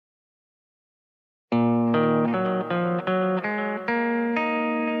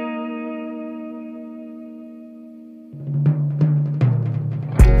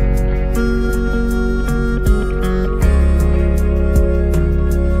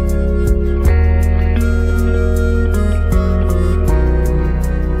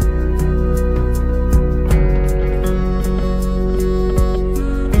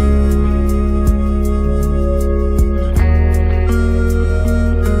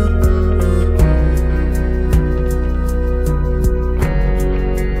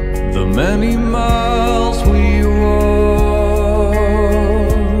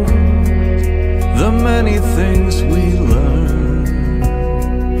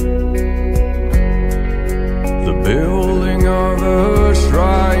of a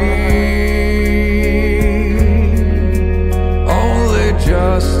shrine, only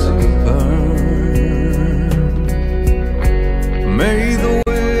just to burn. May the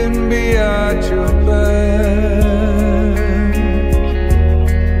wind be at your back,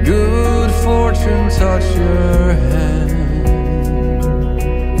 good fortune touch your hand.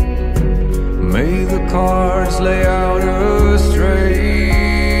 May the cards lay out a straight,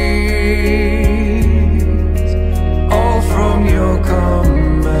 all from your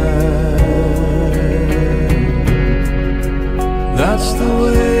command. That's the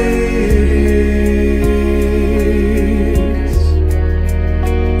way it is.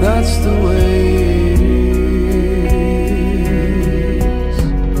 That's the way it is.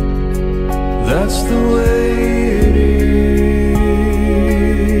 That's the way it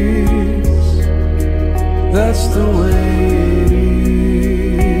is. That's the way it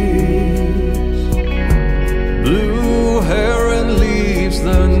is. Blue heron leaves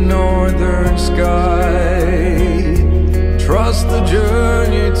the northern sky. Trust the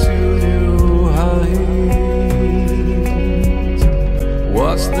journey to new heights.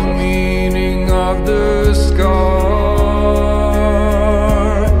 What's the meaning of the scar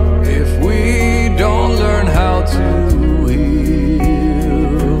if we don't learn how to heal?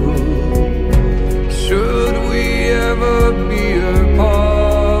 Should we ever be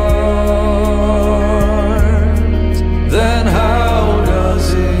apart, then how does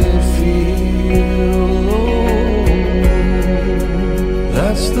it feel?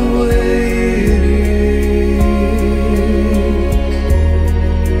 That's the way it is.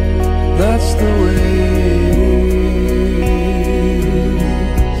 That's the way it is.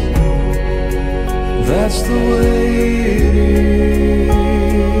 That's the way it is.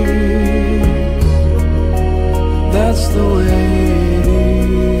 That's the way it is.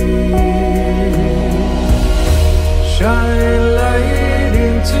 Shine light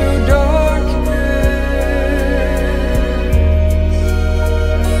into darkness.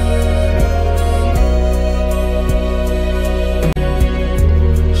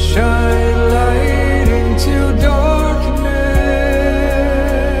 Shine light into darkness.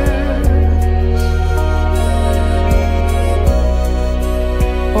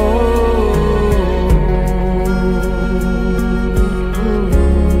 Oh.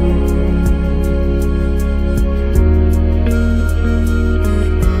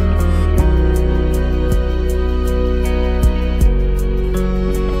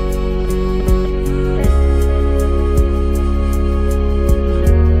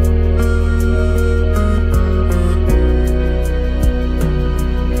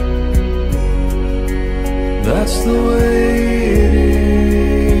 That's the way it is.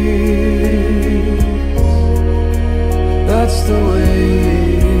 That's the way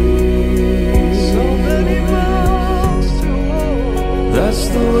it is. So many miles to walk. That's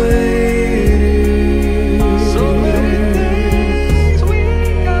the way it is. So many things we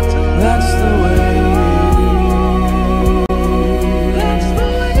got to learn. That's the way it is. That's the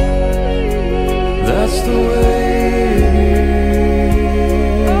way it is. That's the way it is.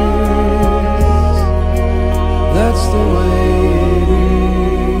 That's the way it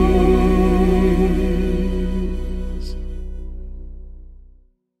is.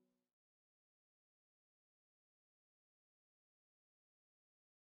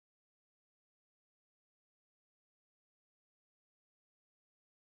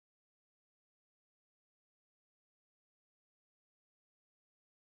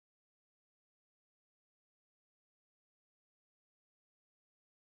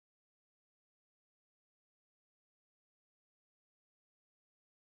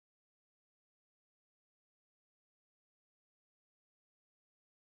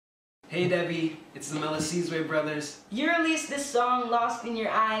 Hey Debbie, it's the Melisizwe brothers. You released this song, Lost in Your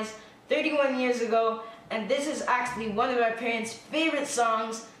Eyes, 31 years ago, and this is actually one of our parents' favorite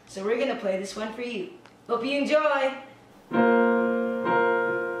songs, so we're gonna play this one for you. Hope you enjoy!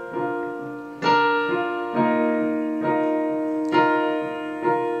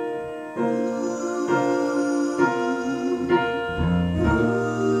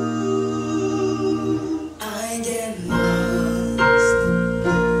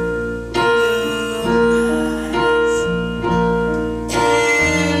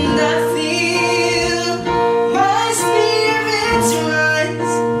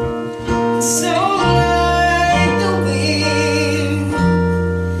 So like the wind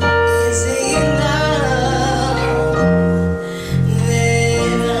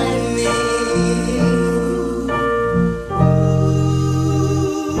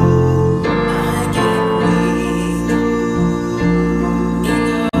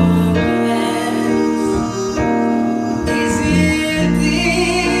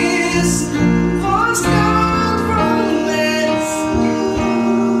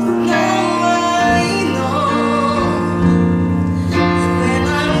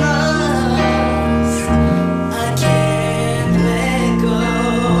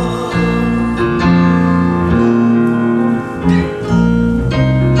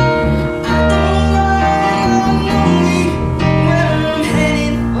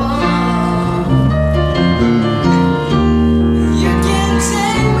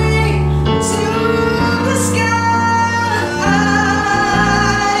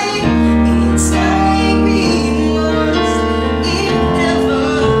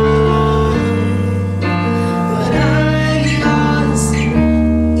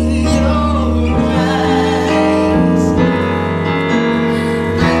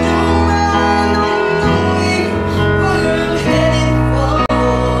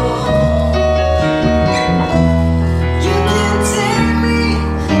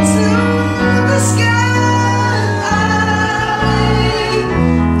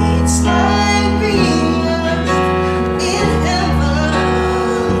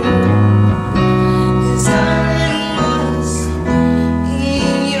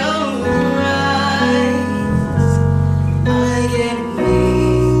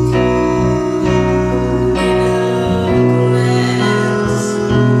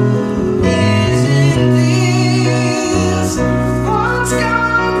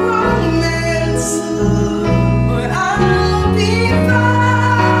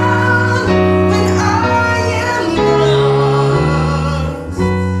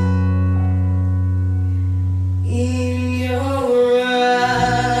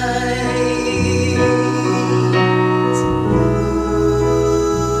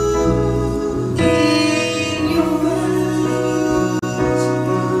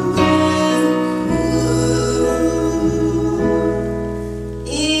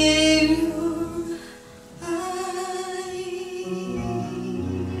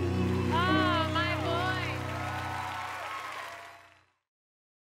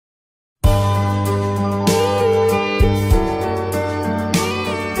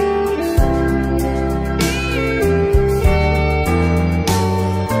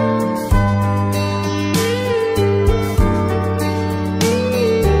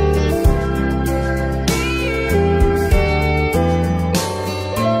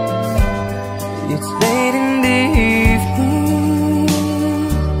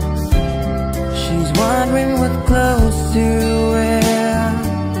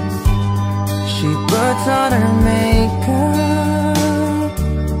puts on her makeup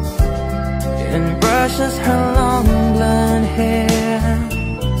and brushes her long blonde hair.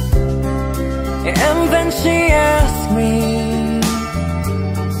 And then she asks me,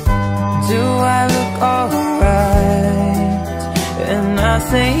 do I look alright? And I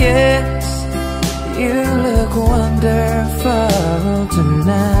say yes, you look wonderful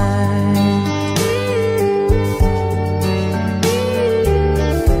tonight.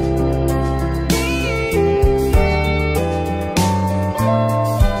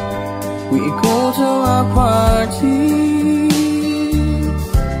 We go to a party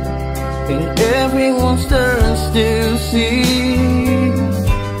and everyone turns to see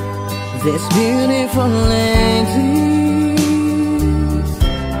this beautiful lady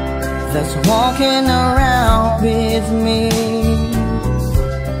that's walking around with me.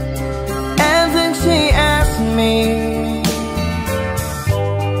 And then she asks me,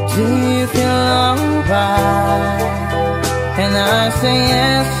 do you feel alright? And I say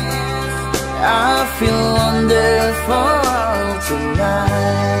yes, I feel wonderful tonight.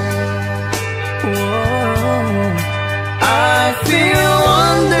 Whoa. I feel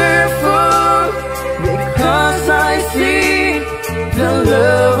wonderful because I see the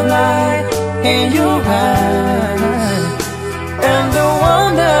love light in your eyes. And the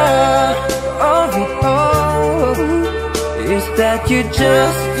wonder of it all is that you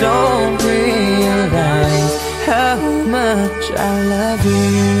just don't realize how much I love you.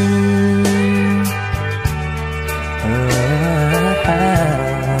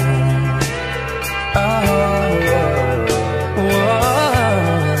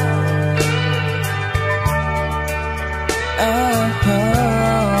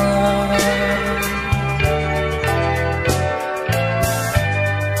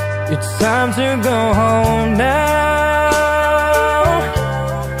 It's time to go home now,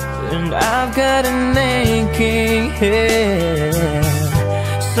 and I've got an aching head.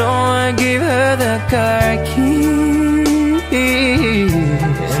 So I give her the car key,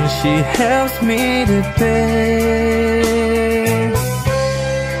 and she helps me to pay.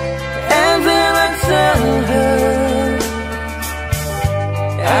 And then I tell her,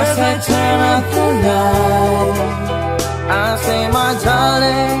 as I turn out the light, I say, my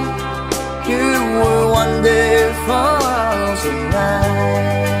darling, you were wonderful tonight.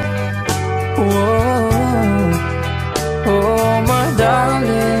 Whoa, oh my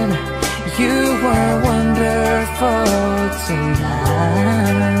darling, you were wonderful tonight.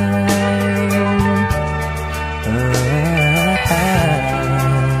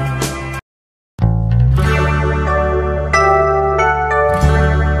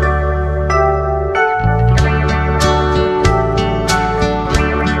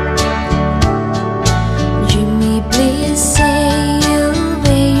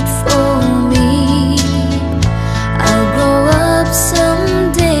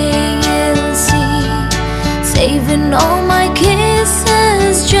 All my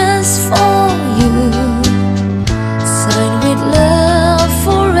kisses just for you, signed with love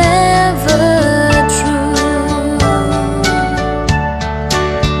forever true.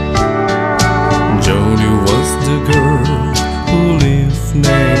 Joni was the girl who lived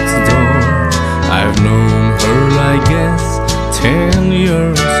next door. I've known her, I guess, 10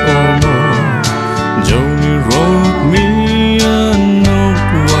 years or more. Joni wrote me a note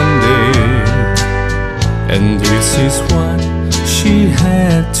one day, and this is what she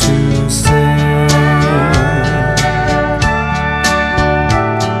had to say.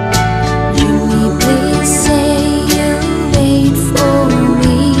 Joni, please say you'll wait for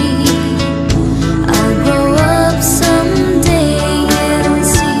me. I'll grow up someday, you'll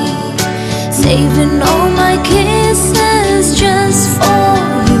see, saving all my kisses just for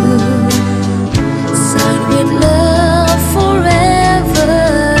you, signed with love forever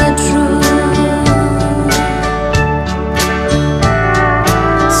true.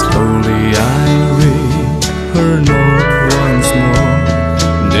 Slowly I read her note once more.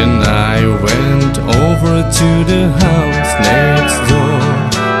 Then I went over to the house next door.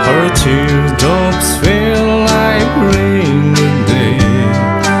 Her teardrops fell like rainy day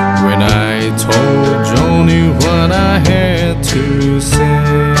when I told Joni what I had to say.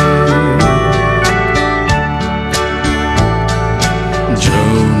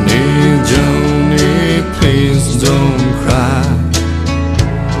 Joni, Joni, please don't cry.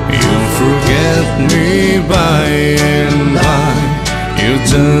 You'll forget me by and by. You're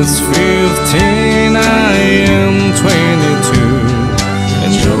just 15, I am 22.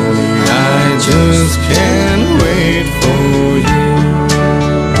 And Joni, I just can't wait for you.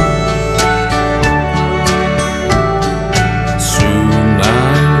 Soon I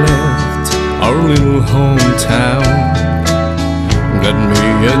left our little hometown. Got me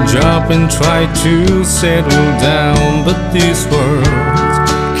a job and tried to settle down, but these words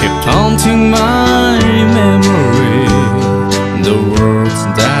kept haunting my memory. The words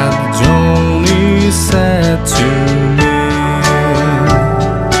that Joni said to me.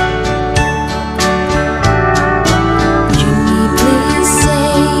 Joni, please say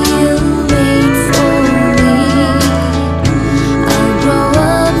you'll wait for me. I'll grow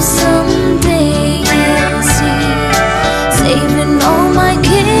up someday and see, saving all my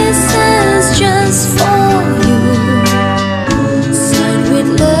kisses just for you. Signed with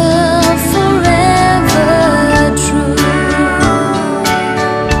love forever true.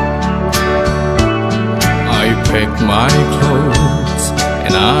 I packed my clothes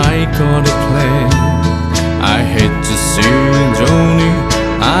and I got a plan. I had to see Joni,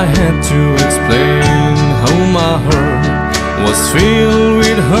 I had to explain how my heart was filled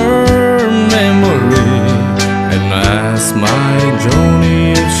with her memory, and asked my Joni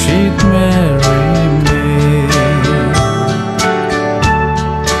if she'd marry me.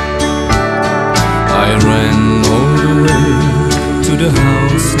 I ran all the way to the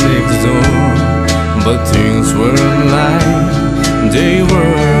house next door, but things weren't like they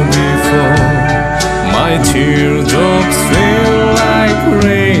were before. My teardrops fell like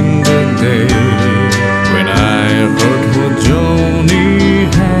rain that day when I heard what Joni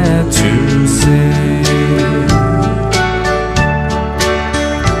had to say.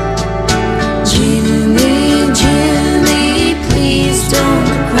 Jimmy, Jimmy, please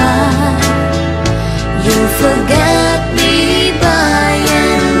don't cry. You'll forget me by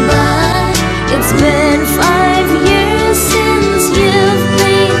and by. It's been 5 years since you've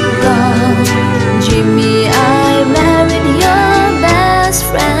been gone. Jimmy, I married your best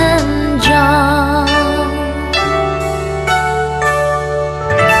friend John.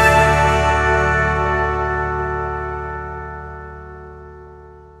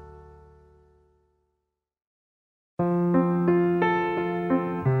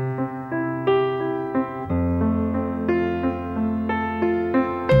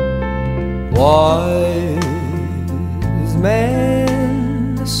 Wise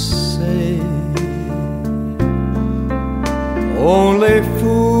men say only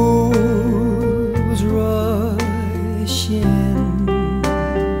fools rush in,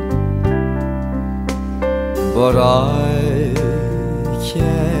 but I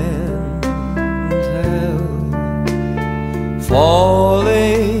can't help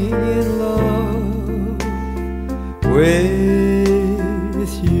falling in love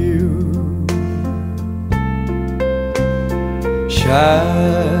with you.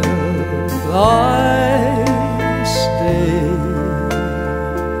 Shall I stay?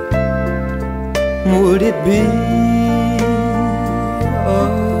 Would it be a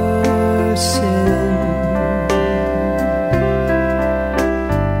sin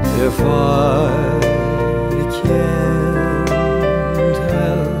if I can't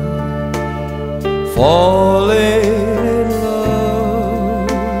help falling in love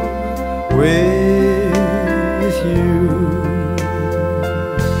with you?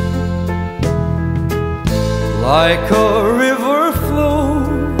 Like a river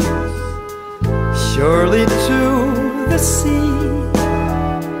flows surely to the sea,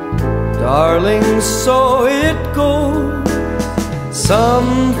 darling, so it goes.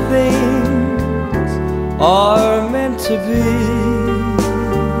 Some things are meant to be.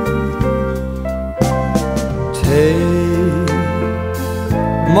 Take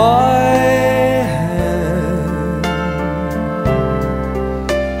my hand,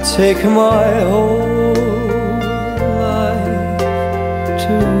 take my whole life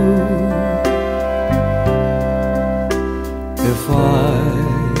too. If I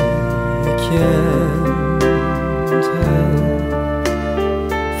can't help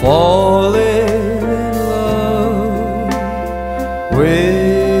falling in love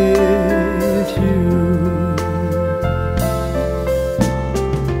with you.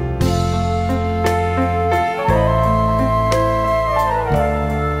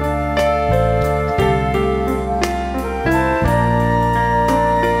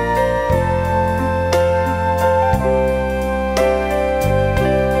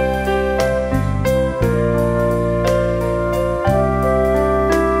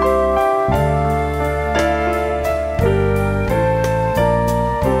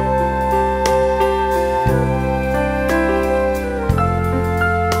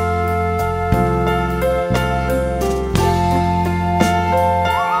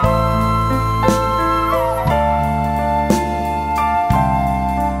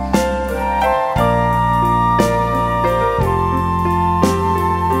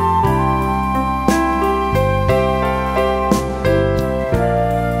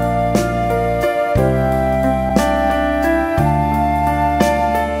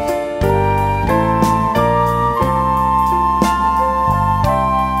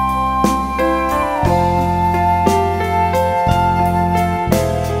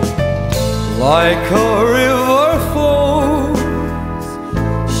 like a river flows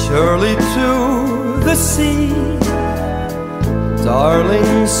surely to the sea.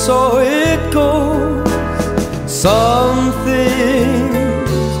 Darling, so it goes. Some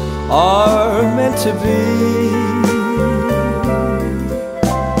things are meant to be.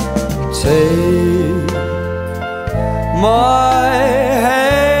 Take my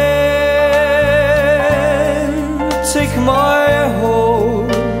hand, take my whole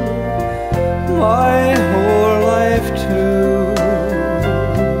life too.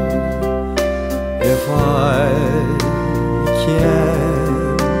 If I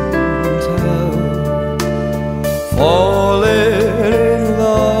can't help falling in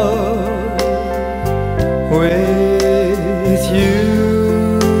love with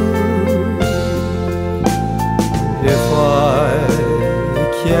you, if I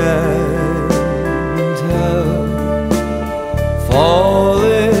can't help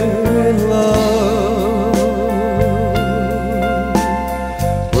falling in love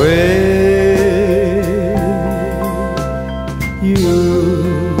with you.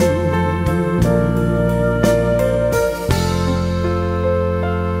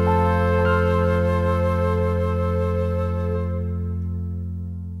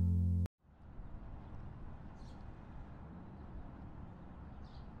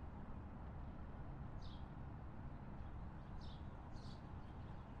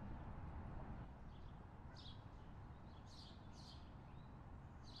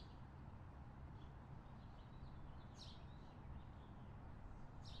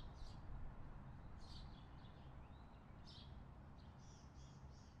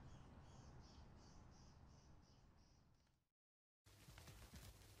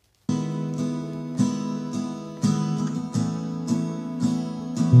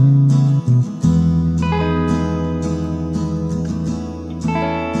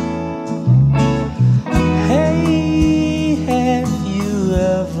 Hey, have you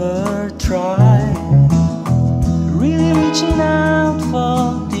ever tried really reaching out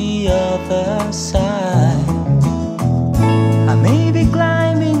for the other side? I may be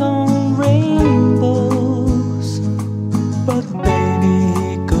climbing on rainbows, but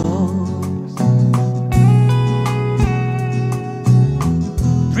baby it goes.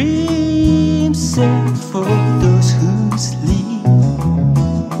 Dreams set for those who sleep.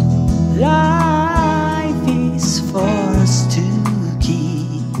 Life is for us to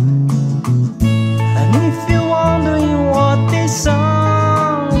keep. And if you're wondering what this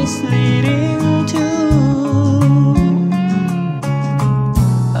song is leading to,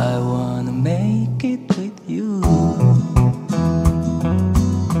 I wanna make it with you.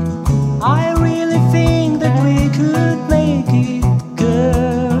 I really think that we could make it,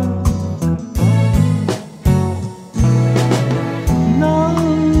 girl.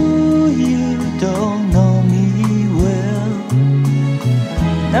 No, you don't know me well.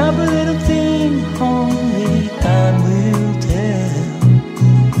 Every little thing only time will tell.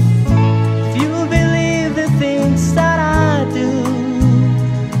 If you believe the things that I do,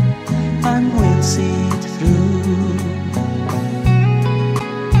 and we'll see it through.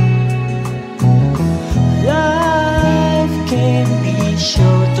 Life can be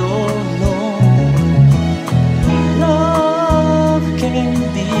short or long. Love can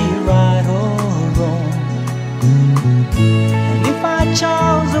be right or wrong. And if I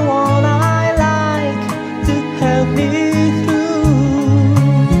chose the one I like to help me through,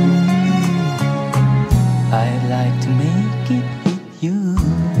 I'd like to make it with you.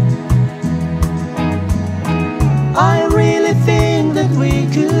 I really think that we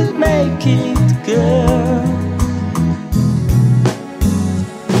could make it, girl.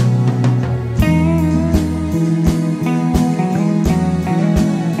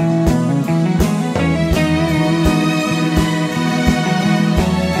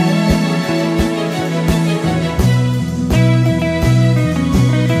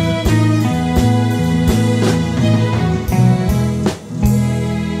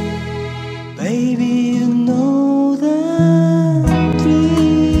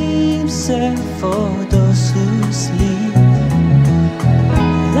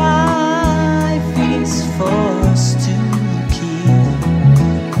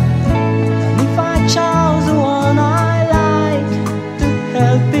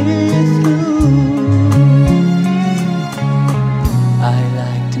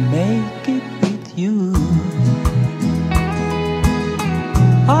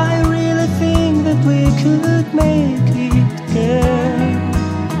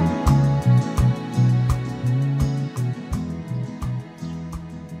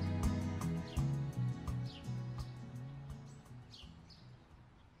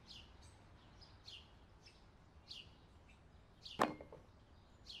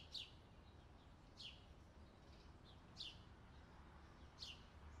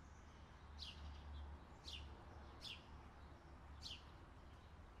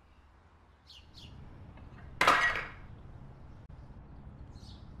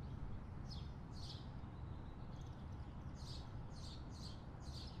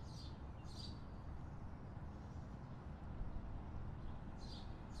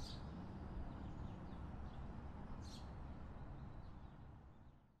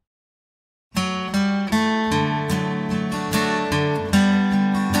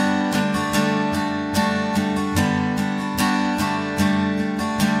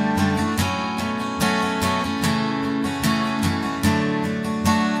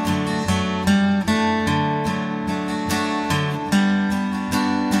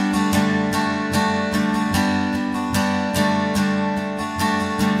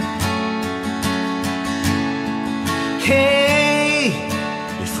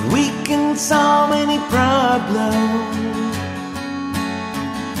 blow.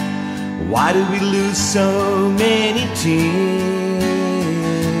 Why do we lose so many tears?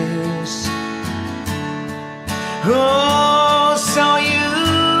 Oh, so you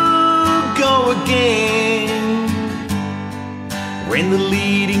go again when the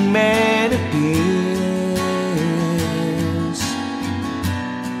leading man appears.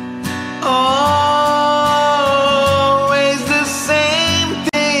 Always the same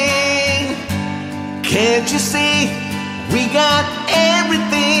thing. Can't you see we got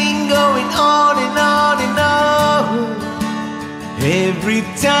everything going on and on and on? Every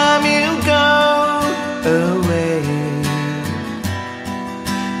time you go away,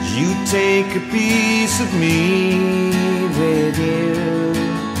 you take a piece of me with you.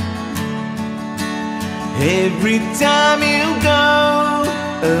 Every time you go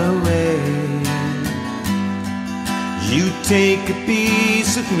away, you take a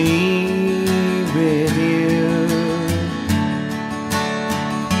piece of me with you.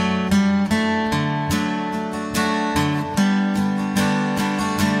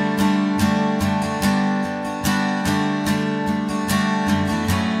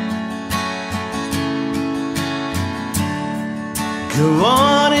 Go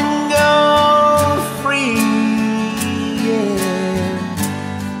on and go free, yeah.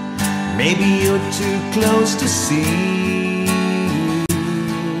 Maybe you're too close to see.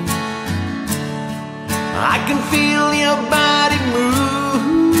 I can feel your body move.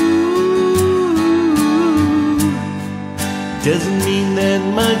 Doesn't mean that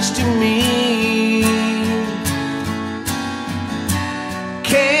much to me.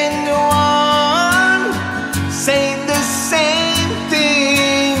 Can't go on saying the same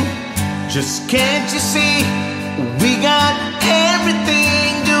thing. Just can't you see we got everything?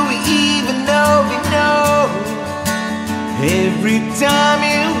 Do we even know we know? Every time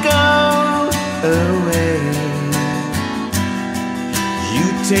you go away, you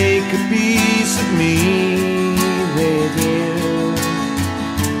take a piece of me with you.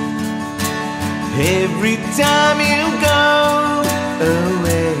 Every time you go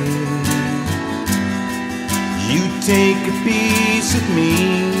away, you take a piece of me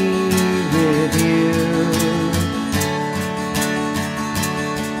with you.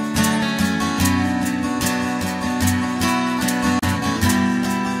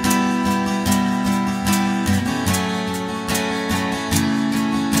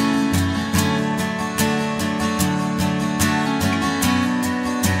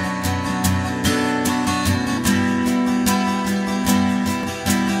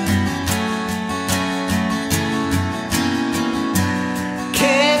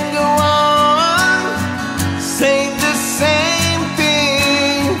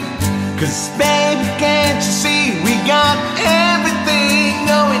 Baby, can't you see we got everything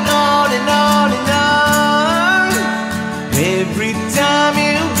going on and on and on? Every time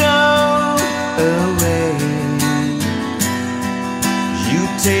you go away, you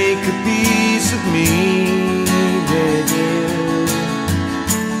take a piece of me with you.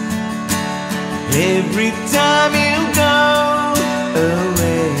 Every time you go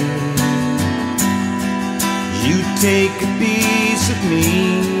away, you take a piece of me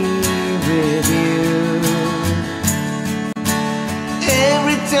with you.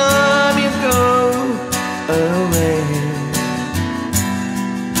 Every time you go away,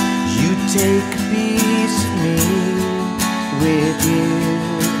 you take a piece of me with you.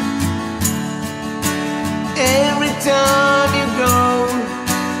 Every time you go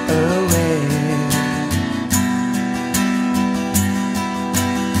away.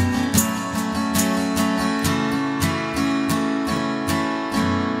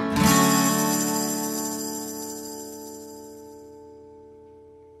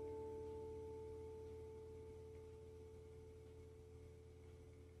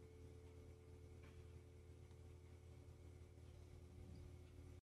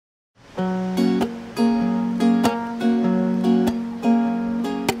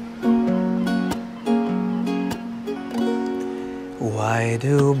 Why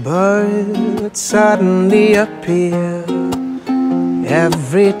do birds suddenly appear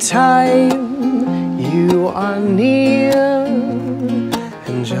every time you are near?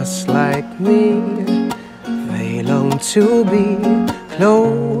 And just like me, they long to be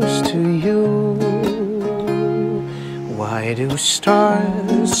close to you. Why do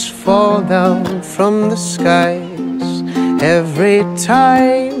stars fall down from the skies every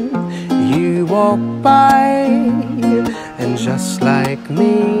time you walk by? And just like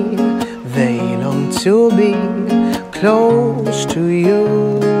me, they long to be close to you.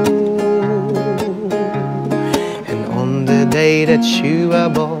 And on the day that you were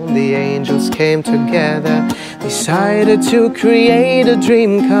born, the angels came together, decided to create a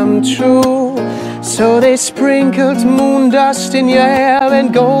dream come true. So they sprinkled moon dust in your hair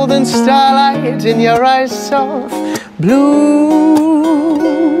and golden starlight in your eyes of blue.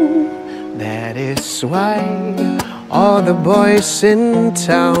 That is why all the boys in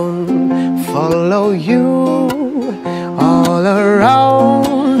town follow you all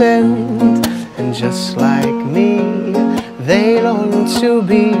around, and just like me, they long to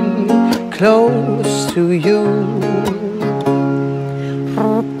be close to you.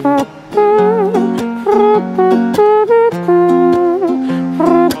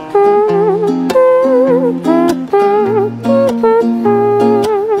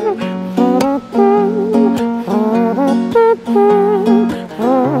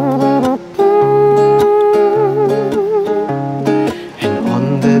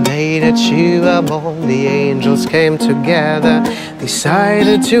 You were born, the angels came together,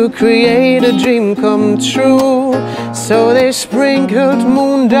 decided to create a dream come true. So they sprinkled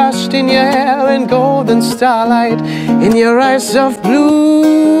moon dust in your hair and golden starlight in your eyes of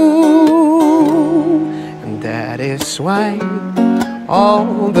blue. And that is why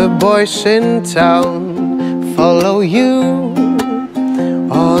all the boys in town follow you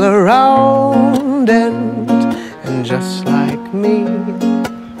all around, and just like me,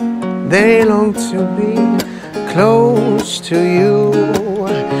 they long to be close to you.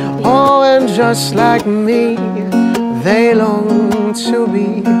 Oh, and just like me, they long to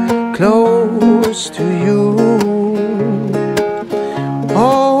be close to you.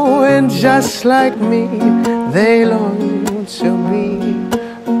 Oh, and just like me, they long to be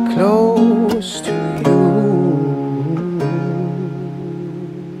close to you.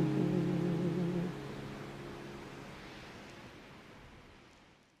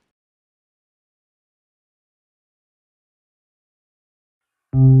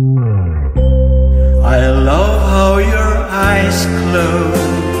 I love how your eyes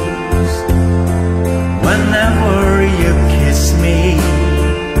close whenever you kiss me,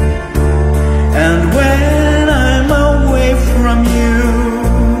 and when I'm away from you,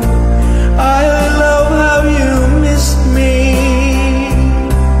 I love how you miss me.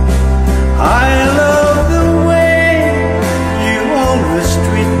 I love the way you always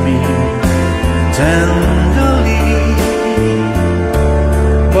treat me tenderly.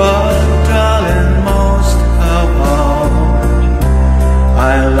 But darling, most of all,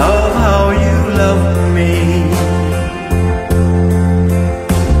 I love how you love me.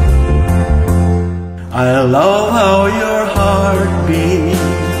 I love how your heart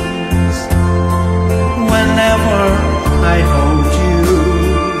beats whenever I hold you.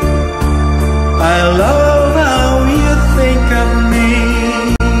 I love how you think of me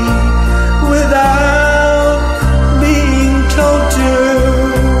without being told to.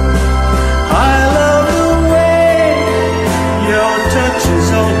 I love the way your touch is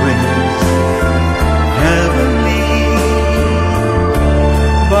always heavenly.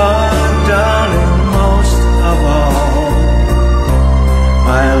 But darling, most of all,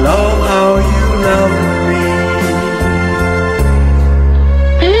 I love how you love me.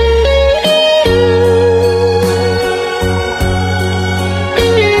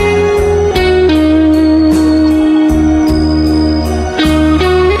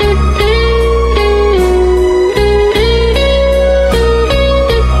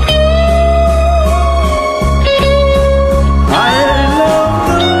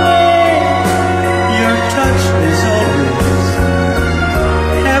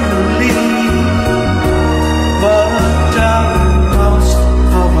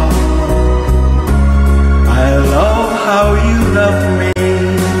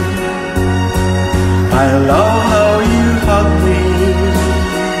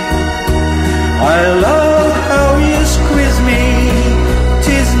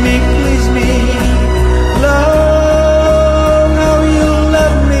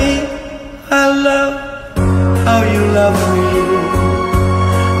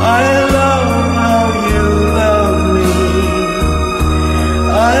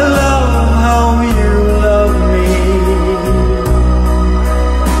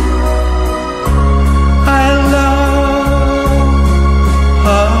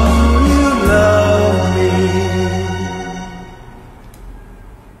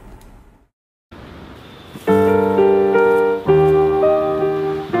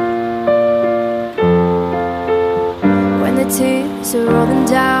 tears are rolling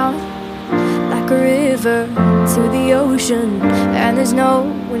down like a river to the ocean, and there's no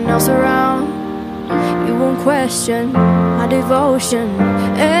one else around. You won't question my devotion.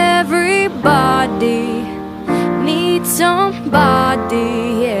 Everybody needs somebody,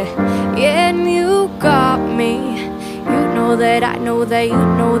 yeah, yeah, and you got me. You know that I know that you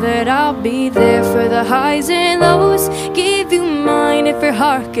know that I'll be there for the highs and lows. Give you mine if your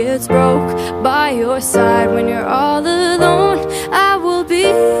heart gets broke. By your side when you're all alone, I will be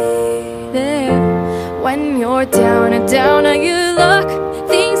there. When you're down and down on your luck,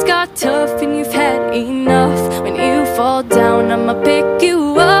 things got tough and you've had enough. When you fall down, I'ma pick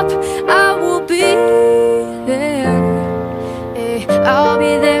you up. I will be there. I'll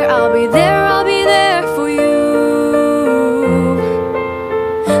be there, I'll be there, I'll be there for you.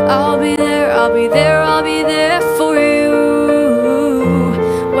 I'll be there, I'll be there, I'll be there for you.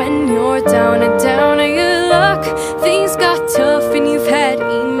 When you're down and down on your luck, things got tough and you've had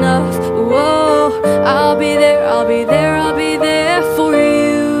enough. Whoa, I'll be there, I'll be there, I'll be there for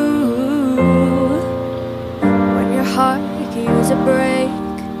you. When your heart could use a break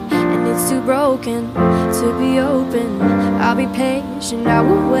and it's too broken to be open, I'll be patient, I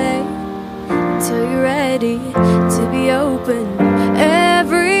will wait till you're ready to be open.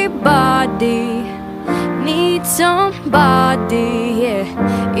 Everybody needs somebody, yeah,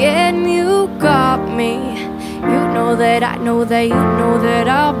 yeah, and you got me. You know that I know that you know that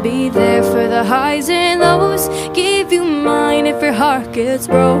I'll be there for the highs and lows. Give you mine if your heart gets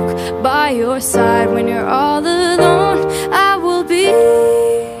broke. By your side when you're all alone, I will be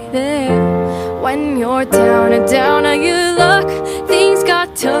there. When you're down and down on your luck, things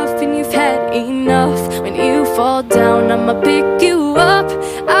got tough and you've had enough. When you fall down, I'ma pick you up.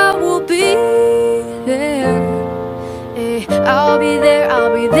 I will be there. I'll be there,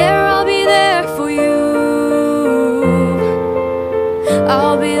 I'll be there, I'll be there for you.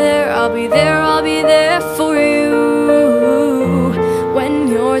 I'll be there, I'll be there, I'll be there for you. When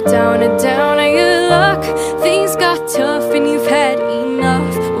you're down and down on your luck, things got tough and you've had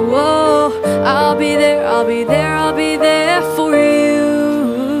enough. Whoa, I'll be there, I'll be there, I'll be there for you.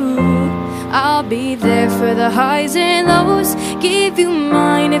 I'll be there for the highs and lows. Give you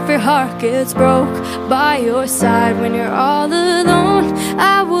mine if your heart gets broke. By your side when you're all alone,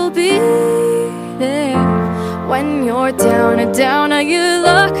 I will be there. When you're down and down on your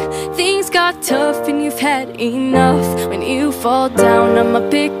luck, things got tough and you've had enough. When you fall down, I'ma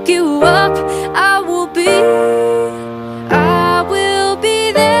pick you up. I will be there.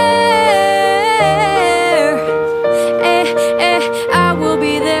 I will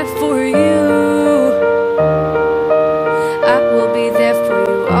be there for you. I will be there for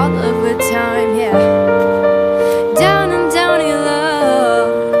you all of the time, yeah. Down and down your luck,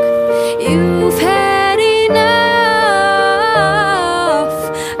 you've had enough.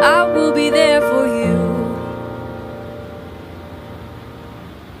 I will be there for you.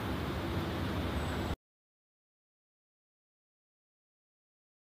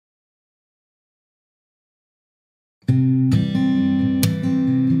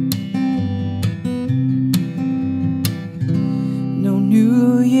 No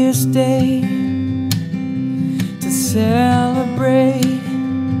New Year's Day to celebrate,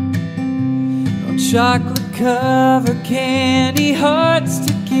 no chocolate covered candy hearts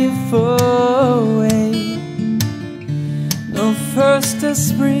to give away, no first of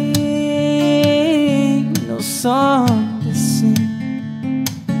spring, no song to sing.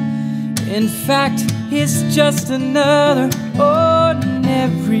 In fact, it's just another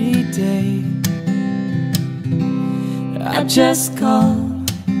ordinary day. I just called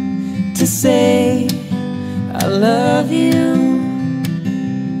to say I love you,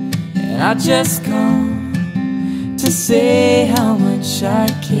 and I just called to say how much I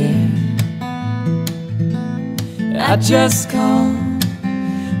care. I just called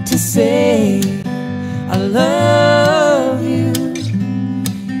to say I love you,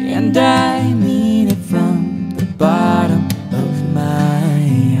 and I mean it from the bottom of my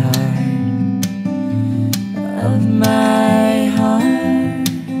heart, of my heart.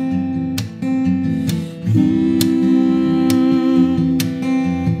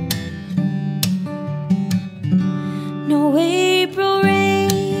 No April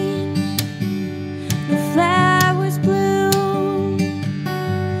rain, no flowers bloom,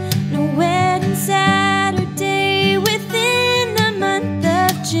 no wedding Saturday within the month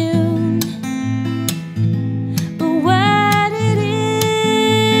of June. But what it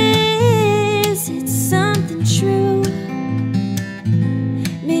is, it's something true,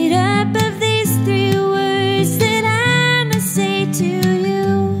 made up of these three words that I must say to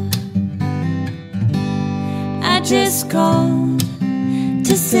you. I just called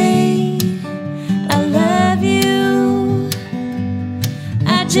to say I love you.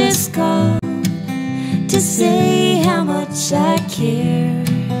 I just called to say how much I care.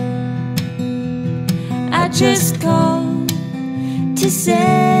 I just called to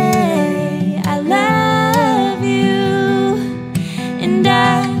say I love you, and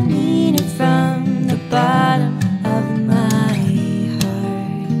I mean it from the bottom of my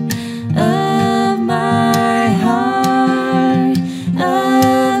heart, of my heart,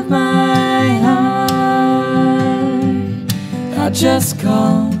 of my heart. I just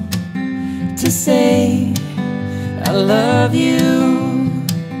called to say I love you.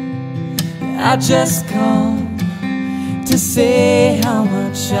 I just called to say how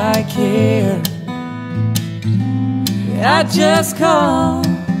much I care. I just called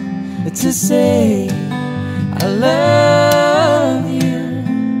to say I love you,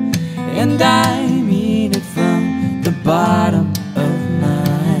 and I mean it from the bottom of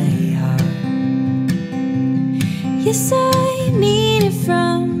my heart. Yes, I mean it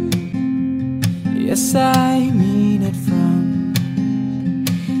from. Yes, I mean it from.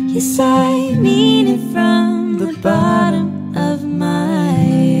 Yes, I mean it from the bottom of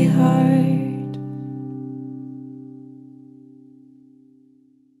my heart.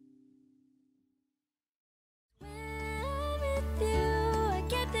 When I'm with you, I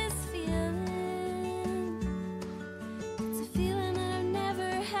get this feeling. It's a feeling that I've never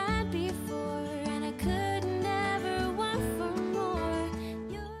had before, and I could never want for more.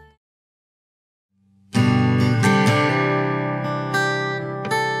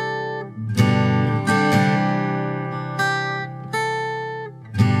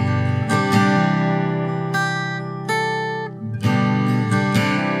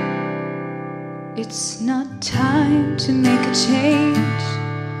 It's not time to make a change.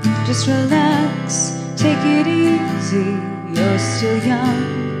 Just relax, take it easy. You're still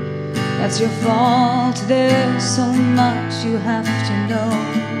young, that's your fault. There's so much you have to know.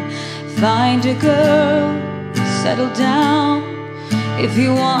 Find a girl, settle down. If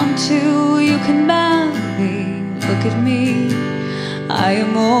you want to, you can marry. Look at me, I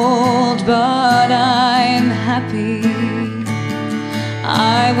am old, but I'm happy.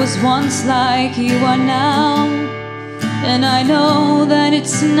 I was once like you are now, and I know that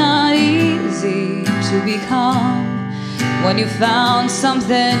it's not easy to be calm when you found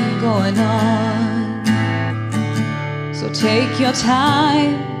something going on. So take your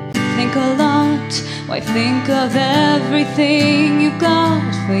time, think a lot. Why think of everything you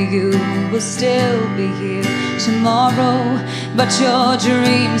got? For you will still be here tomorrow, but your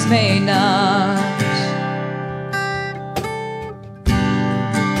dreams may not.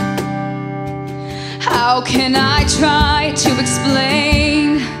 How can I try to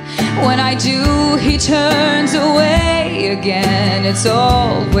explain? When I do, he turns away again. It's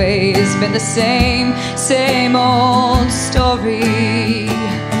always been the same old story.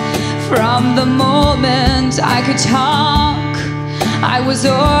 From the moment I could talk, I was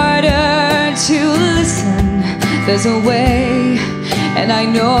ordered to listen. There's a way, and I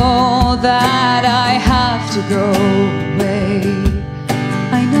know that I have to go away.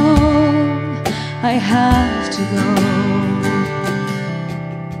 I know I have to go.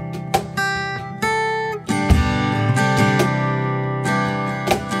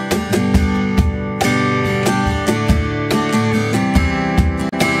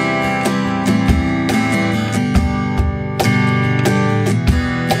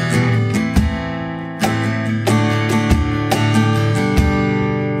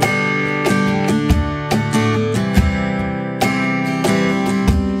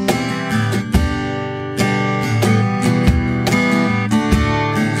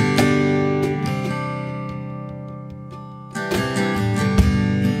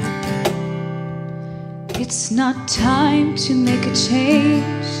 It's not time to make a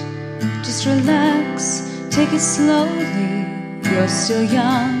change. Just relax, take it slowly. You're still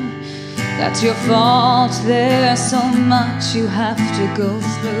young, that's your fault. There's so much you have to go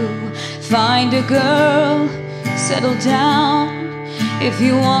through. Find a girl, settle down. If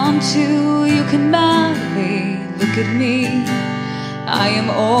you want to, you can marry. Look at me, I am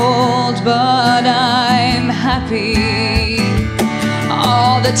old, but I'm happy.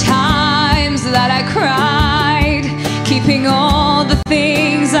 All the times that I cried, keeping all the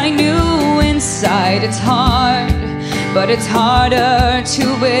things I knew inside. It's hard, but it's harder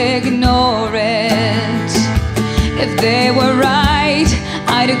to ignore it. If they were right,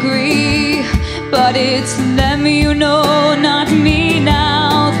 I'd agree, but it's them, you know, not me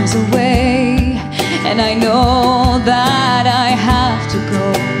now. There's a way, and I know that I have to go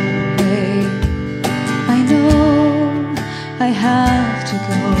away. I know I have to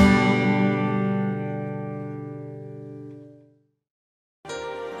go.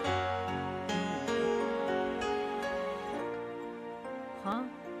 Huh?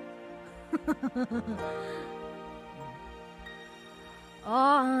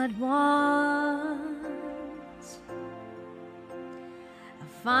 All at once, I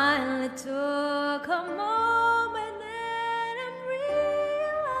finally took a moment and I'm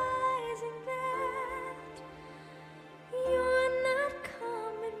realizing that you're not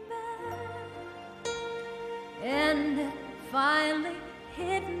coming back. And it finally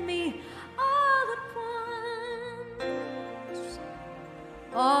hit me all at once,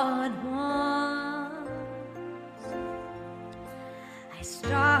 all at once. I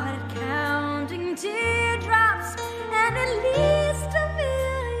started counting teardrops and at least a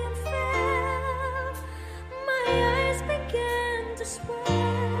million fell. My eyes began to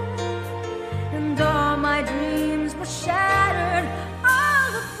swell and all my dreams were shattered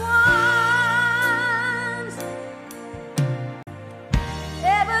all at once.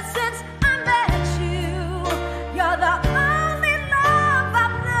 Ever since I met you, you're the only love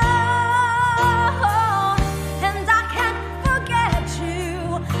I've known, and I can't forget you,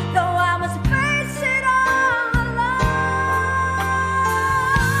 though I must face it all alone.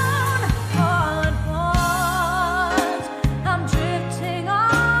 All at once, I'm drifting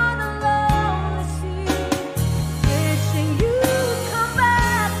on a lonely sea, wishing you'd come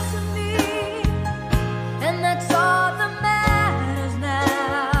back to me, and that's all that matters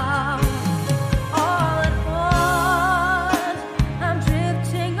now. All at once, I'm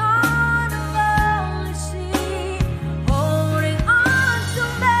drifting on a lonely sea, holding on to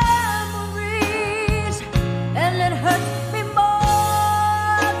memories, and it hurts me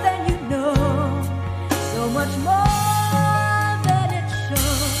more than you know, so much more than it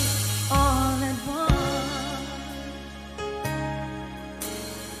shows. All at once.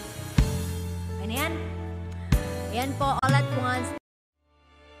 Ayan. Ayan po, all at once.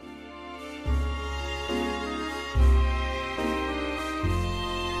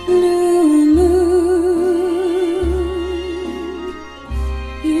 Blue moon,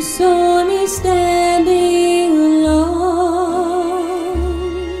 you saw me standing alone,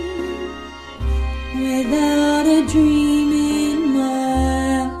 without a dream in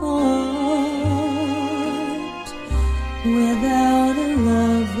my heart, without a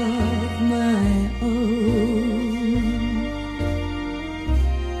love of my own.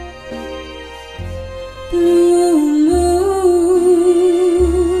 Blue moon,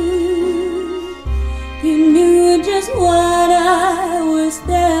 you knew just what I was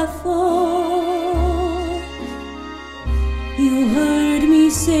there for. You heard me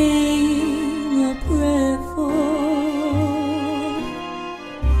saying a prayer for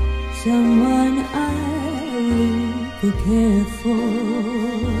someone I could care for.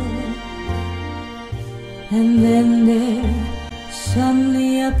 And then there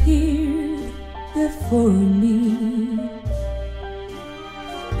suddenly appeared before me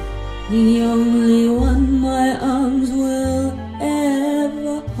the only one my arms will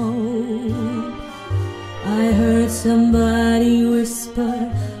ever hold. I heard somebody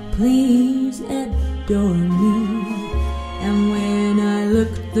whisper, please adore me. And when I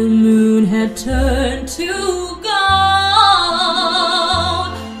looked, the moon had turned to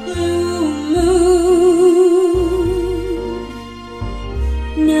gold. Blue moon,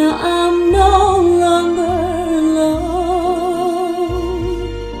 now I'm no longer alone,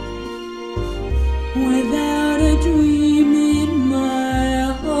 without a dream in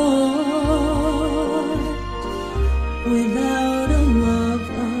my heart, without a love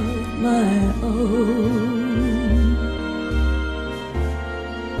of my own.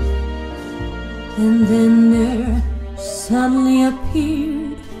 And then there suddenly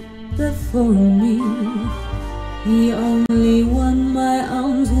appeared before me the only one my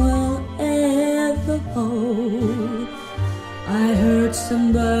arms will ever hold. I heard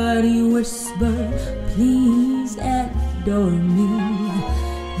somebody whisper, please adore me.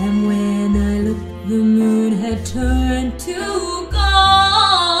 And when I looked, the moon had turned to gold.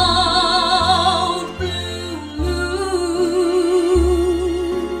 Blue moon,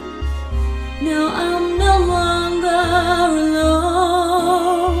 now I'm no longer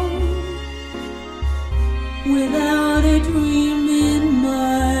alone, without a dream in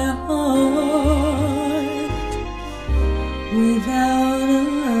my heart, without a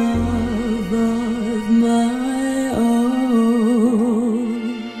love of my own.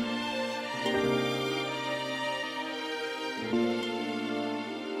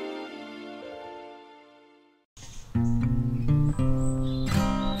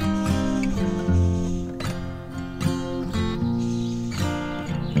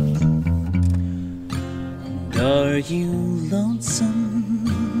 Are you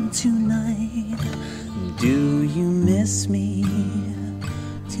lonesome tonight? Do you miss me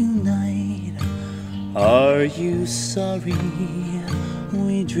tonight? Are you sorry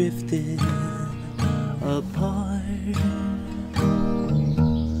we drifted apart?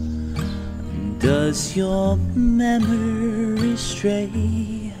 Does your memory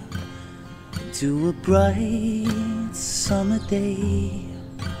stray to a bright summer day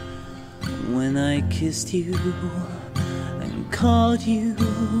when I kissed you and called you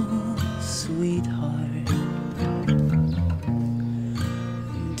sweetheart?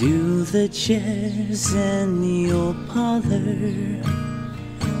 Do the chairs in your parlor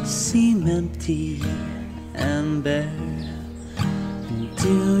seem empty and bare?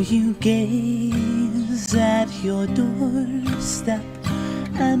 Do you gaze at your doorstep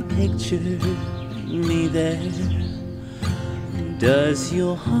and picture me there? Does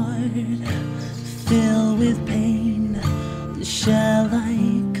your heart fill with pain? Shall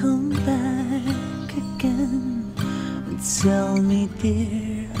I come back again? Tell me,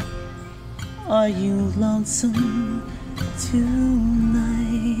 dear, are you lonesome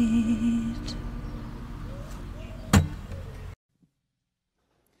tonight?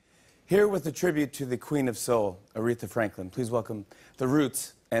 Here with a tribute to the Queen of Soul, Aretha Franklin. Please welcome The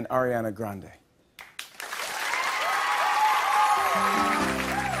Roots and Ariana Grande.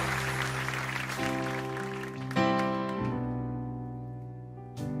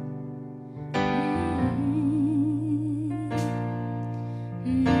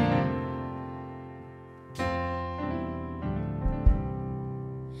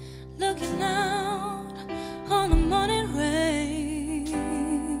 Looking out on the morning rain,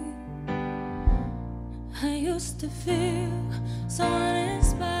 I used to feel so uninspired.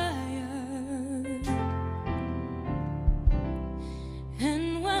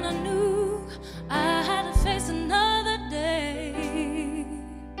 And when I knew I had to face another day,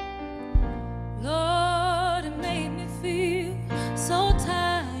 Lord, it made me feel so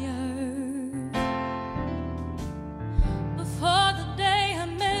tired. Before the day I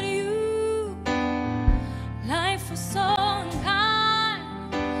met you, life was so unkind.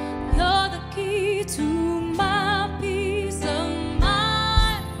 You're the key to my peace of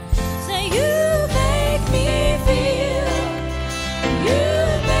mind. Say you make me feel, you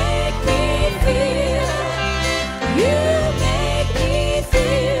make me feel, you make me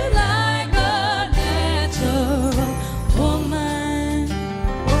feel like a natural woman,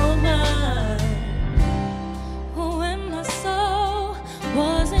 woman. When my soul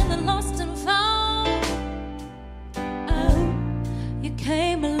was in the lost and found, oh, you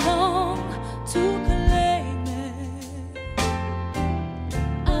came along to claim it.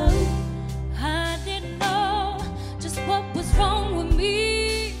 Oh, I didn't know just what was wrong with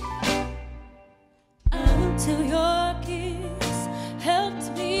me until your kiss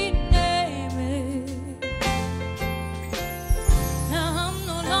helped me name it. Now I'm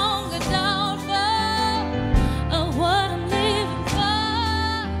no longer doubtful of what I'm living for.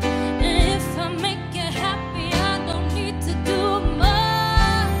 And if I make you happy, I don't need to do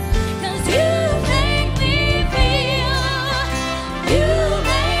more. 'Cause you make me feel, you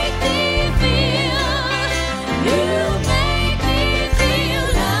make me feel, you make me feel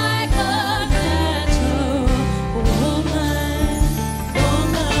like a natural woman,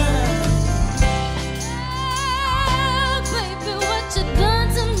 woman. Oh, baby, what you done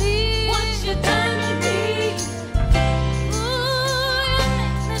to me, what you done to me. Ooh, you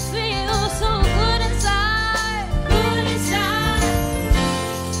make me feel so good inside, good inside.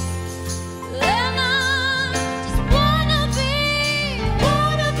 And I just wanna be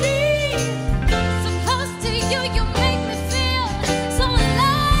so close to you. You make me feel so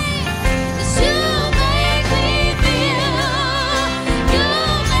alive. 'Cause you make me feel, you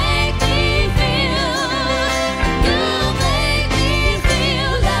make me feel, you make me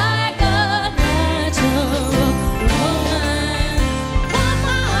feel like a natural woman,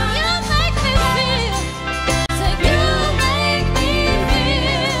 woman. You make me feel, say you make me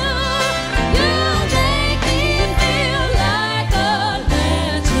feel, you make me feel like a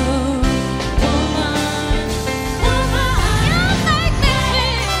natural woman, woman. You make me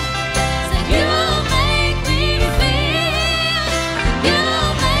feel, say you make me feel, you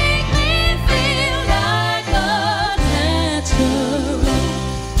make me feel like a natural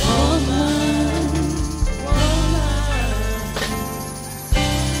woman,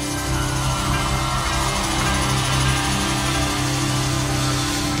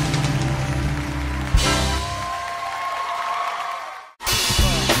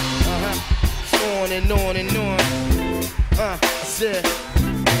 On and on and on. I said,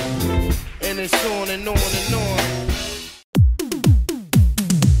 and it's on and on and on.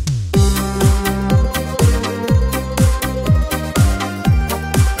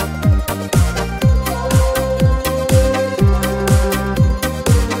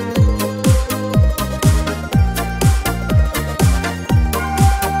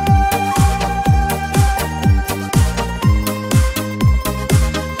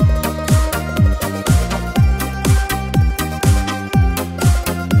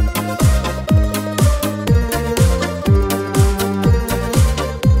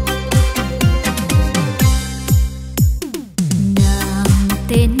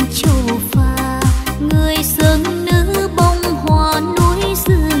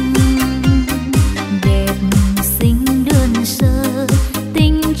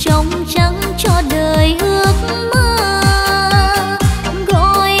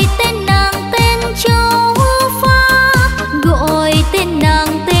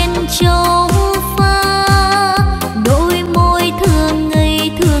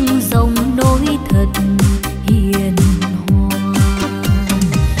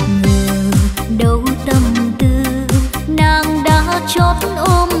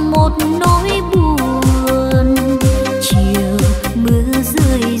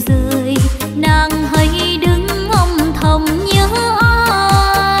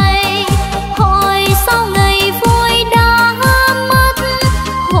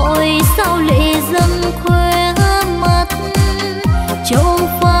 châu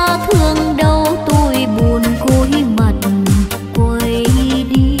pha thương đau tôi buồn cúi mặt quay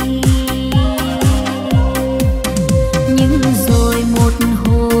đi. Nhưng rồi một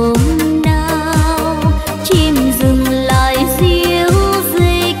hôm nào chim dừng lại diễu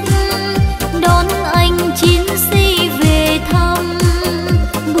dịch đón anh chiến sĩ về thăm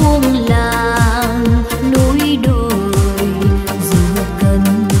buông làng núi đồi, giờ cần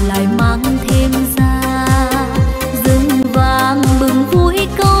lại mang thêm ra rừng vàng bừng vui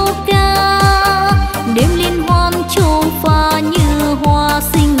câu ca. Đêm liên hoan châu pha như hoa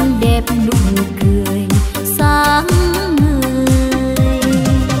xinh đẹp nụ cười sáng người.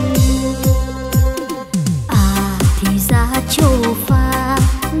 À thì ra châu pha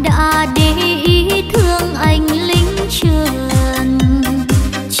đã để ý thương anh lính trần,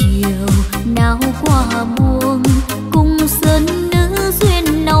 chiều nào qua buông cùng sơn nữ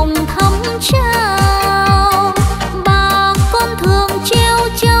duyên nồng thắm trao. Bà con thường treo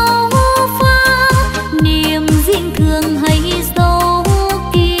châu pha niềm riêng thương hay dấu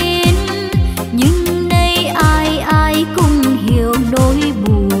kín, nhưng nay ai ai cũng hiểu nỗi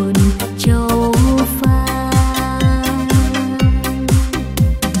buồn châu pha.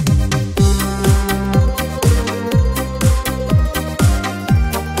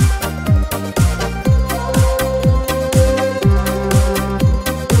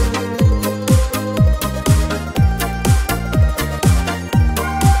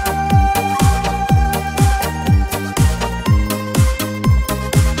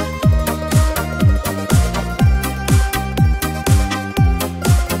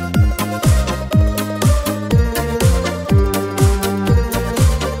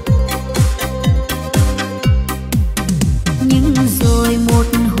 Nhưng rồi một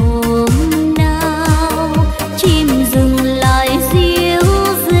hôm nào chim dừng lại diễu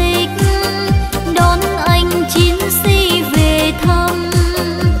dịch đón anh chiến sĩ về thăm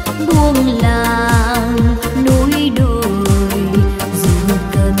buông làng núi đồi, giờ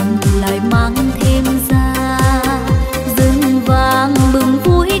cần lại mang thêm ra rừng vàng bừng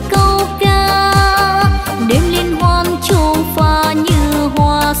vui câu ca. Đêm liên hoan châu pha như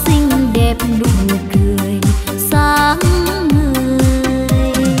hoa xinh đẹp nụ cười sáng người.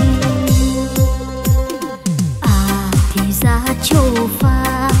 À thì ra châu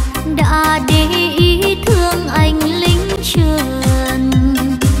pha đã để ý thương anh lính trần,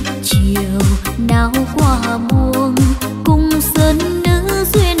 chiều nào qua buông cùng sơn nữ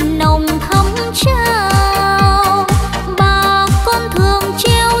duyên nồng thắm trao. Bà con thường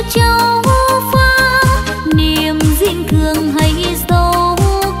treo châu pha niềm riêng thương hay dấu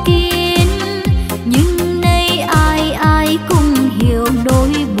kín, nhưng nay ai ai cũng hiểu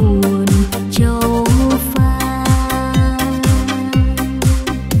nỗi buồn châu pha.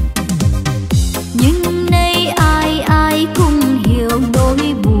 Nhưng nay ai ai cũng hiểu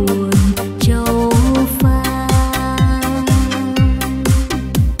nỗi buồn châu pha.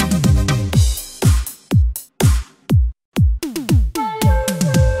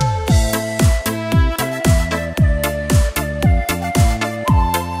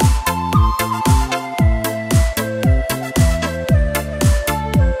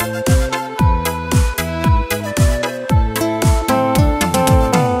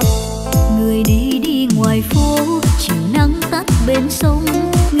 Người đi đi ngoài phố chiều nắng tắt bên sông,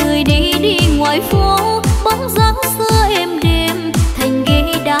 người đi đi ngoài phố bóng dáng xưa êm đêm thành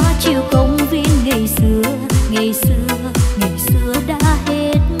ghế đá chiều công viên ngày xưa, ngày xưa, ngày xưa đã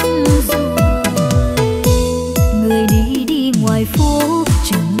hết rồi. Người đi đi ngoài phố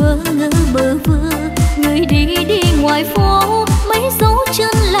chừng bơ ngơ bơ vơ, người đi đi ngoài phố mấy dấu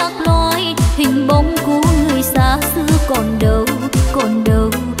chân lạc loài, hình bóng của người xa xưa còn đâu, còn đâu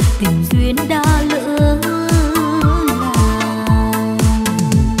tình duyên đã lỡ làng.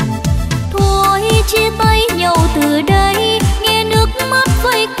 Thôi chia tay nhau từ đây, nghe nước mắt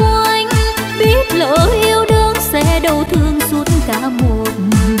vây quanh, biết lỡ yêu đương sẽ đau thương suốt cả một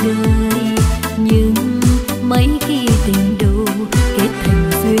đời. Nhưng mấy khi tình đầu kết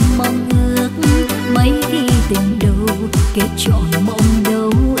thành duyên mong ước, mấy khi tình đầu kết trọn mong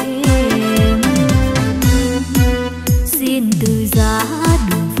đâu em.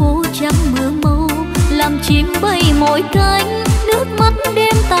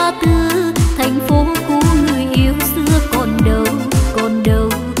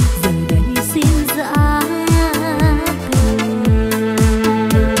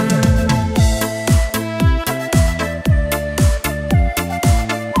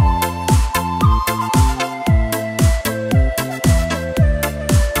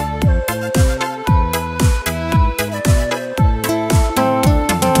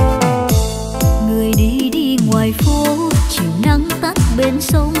 bên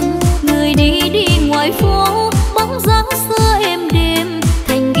sông. Người đi đi ngoài phố, bóng dáng xưa êm đêm,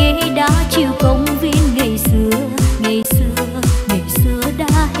 thành ghế đá chiều công viên ngày xưa, ngày xưa, ngày xưa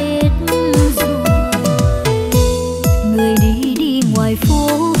đã hết rồi. Người đi đi ngoài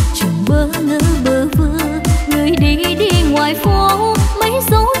phố chẳng bỡ ngỡ